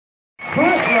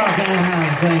Crush rocking the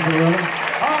house, thank you, brother.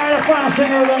 All right, our final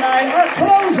singer of the night, our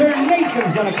closer,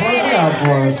 Nathan's gonna close it out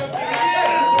for us.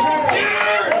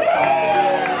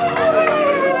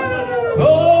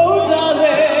 Oh,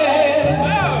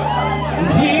 darling,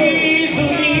 please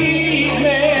believe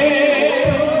me.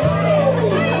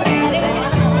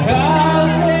 I'll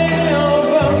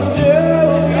never do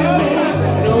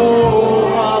you no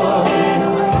harm.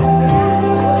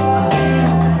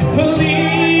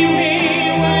 Believe me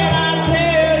when I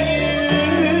tell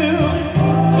you,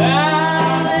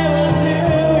 I'll never do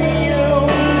you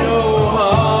no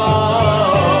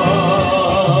harm.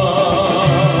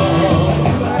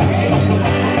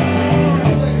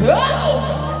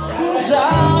 Oh,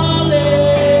 darling,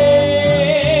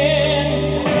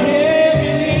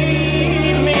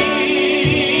 believe me,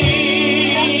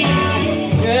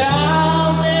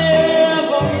 I'll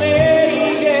never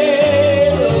make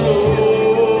it alone.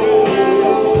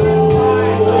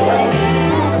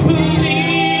 Believe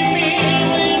me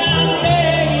when I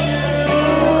beg you,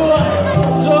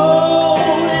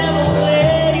 don't ever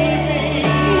leave me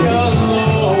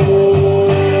alone.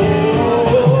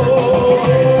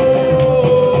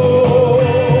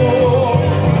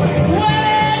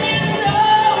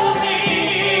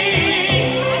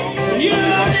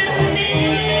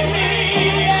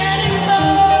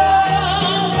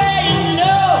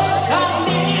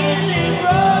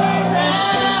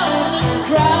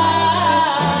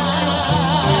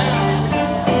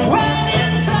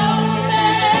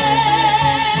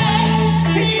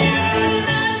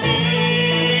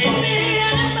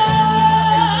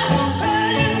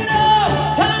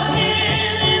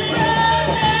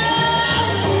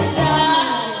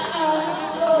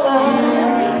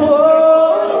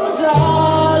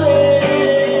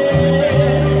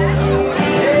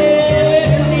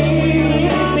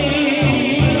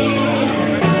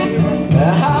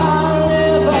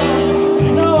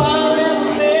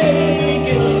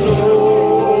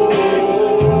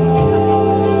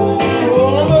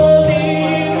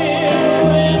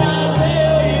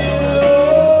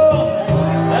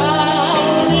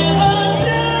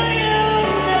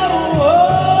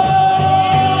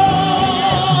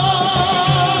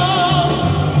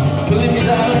 Believe me,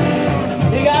 darling,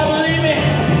 you gotta believe me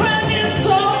when you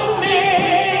told me,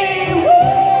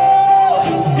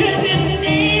 you didn't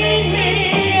need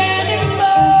me anymore.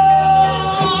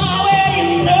 Well,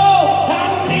 you know I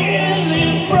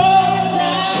nearly broke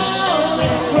down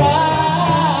and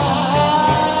cried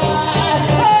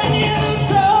when you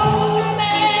told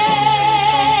me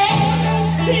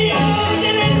you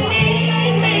didn't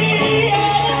need me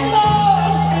anymore.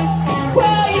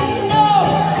 Well, you know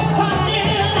I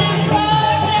nearly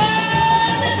broke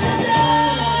down and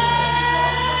died.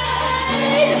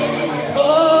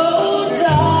 Oh,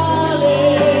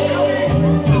 darling,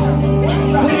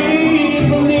 please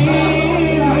believe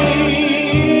me.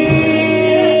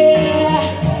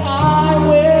 I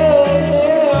will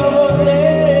never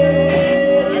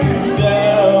let you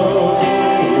down.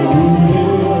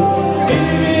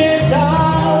 Baby,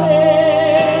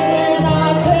 darling, when I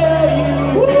tell you,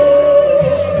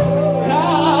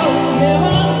 I'll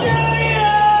never do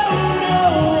you no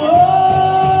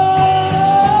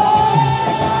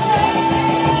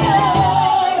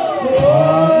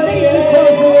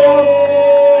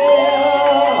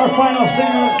Our final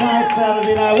singer of tonight's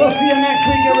Saturday night. We'll see you next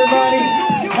week, everybody.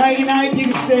 Nighty night. You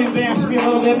can stay and dance with me a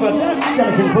little bit, but that's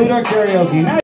gonna conclude our karaoke night.